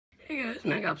Hey guys,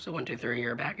 MacOpsa123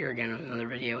 here, back here again with another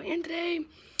video, and today,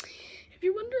 if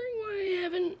you're wondering why I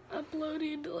haven't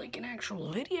uploaded, like, an actual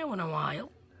video in a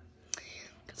while,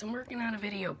 because I'm working on a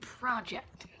video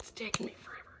project, it's taking me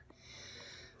forever.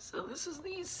 So this is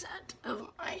the set of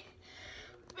my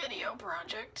video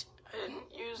project. I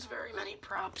didn't use very many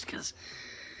props, because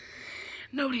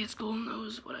nobody at school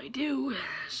knows what I do,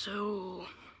 so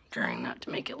trying not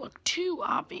to make it look too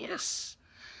obvious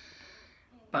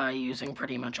by using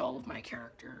pretty much all of my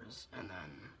characters and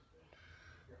then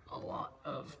a lot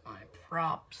of my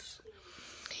props.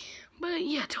 But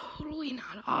yeah, totally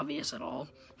not obvious at all.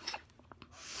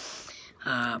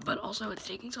 But also it's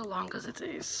taking so long because it's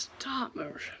a stop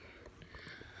motion.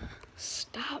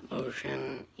 Stop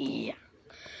motion, yeah.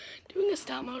 Doing a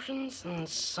stop motion,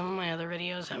 since some of my other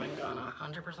videos haven't gone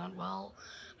 100% well,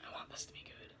 I want this to be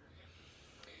good.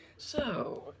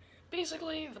 So,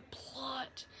 basically the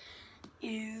plot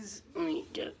is, let me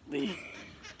get the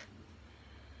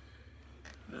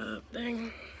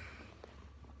thing.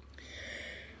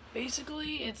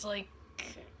 Basically, it's like,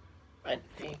 I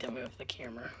need to move the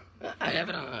camera. I have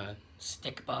it on a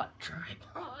StickBot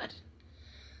tripod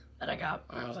that I got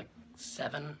when I was like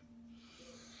 7.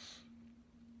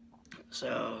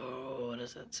 So, what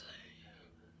does it say?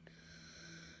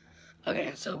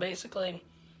 Okay, so basically,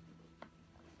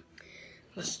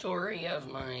 the story of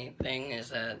my thing is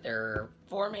that there are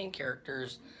 4 main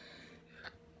characters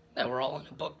that were all in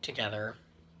a book together.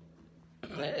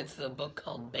 It's the book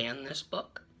called Ban This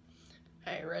Book.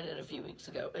 I read it a few weeks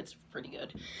ago. It's pretty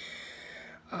good.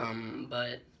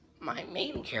 But my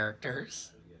main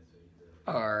characters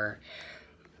are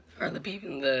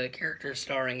the characters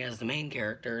starring as the main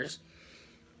characters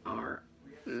are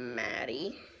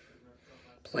Maddie,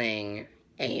 playing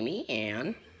Amy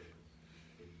Ann.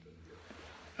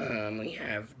 We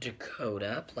have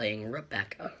Dakota playing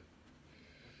Rebecca.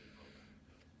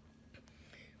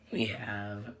 We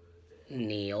have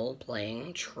Neil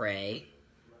playing Trey.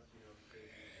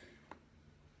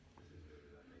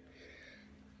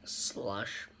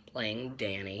 Slush playing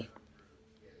Danny.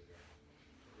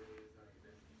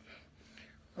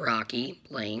 Rocky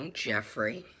playing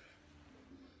Jeffrey.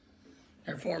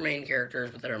 There are 4 main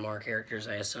characters, but there are more characters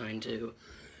I assigned to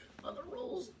other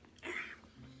roles.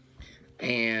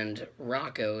 And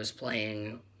Rocco is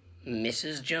playing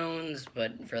Mrs. Jones,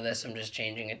 but for this I'm just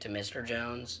changing it to Mr.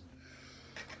 Jones,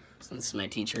 since my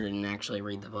teacher didn't actually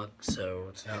read the book, so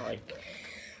it's not like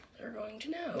they're going to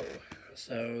know.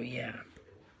 So yeah.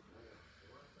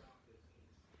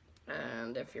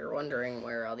 And if you're wondering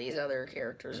where all these other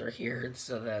characters are here, it's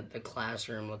so that the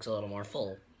classroom looks a little more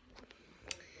full.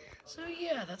 So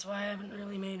yeah, that's why I haven't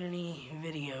really made any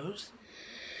videos.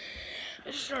 I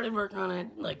just started working on it,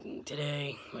 like,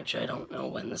 today, which I don't know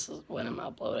when I'm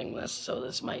uploading this, so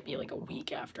this might be like a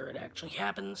week after it actually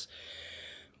happens.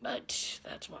 But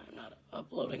that's why I'm not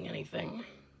uploading anything,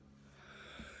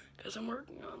 because I'm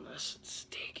working on this. It's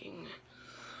taking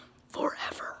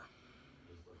forever.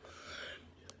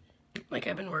 Like,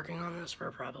 I've been working on this for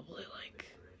probably, like,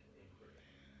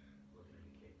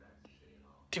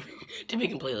 to be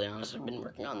completely honest, I've been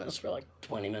working on this for like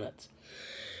 20 minutes.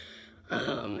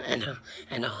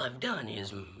 And all I've done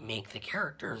is make the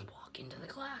characters walk into the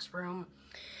classroom,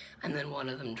 and then one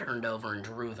of them turned over and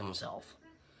drew themselves.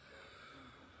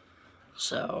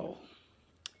 So,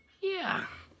 yeah,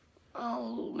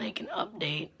 I'll make an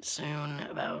update soon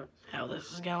about how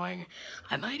this is going.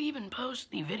 I might even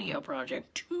post the video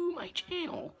project to my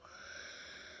channel.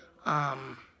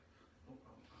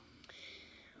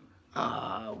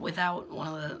 Without one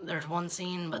of the, there's one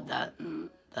scene, but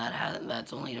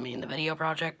that's only to me in the video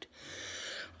project.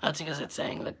 That's because it's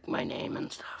saying my name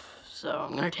and stuff. So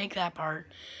I'm gonna take that part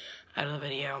out of the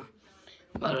video,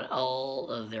 but all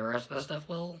of the rest of the stuff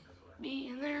will be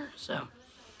in there. So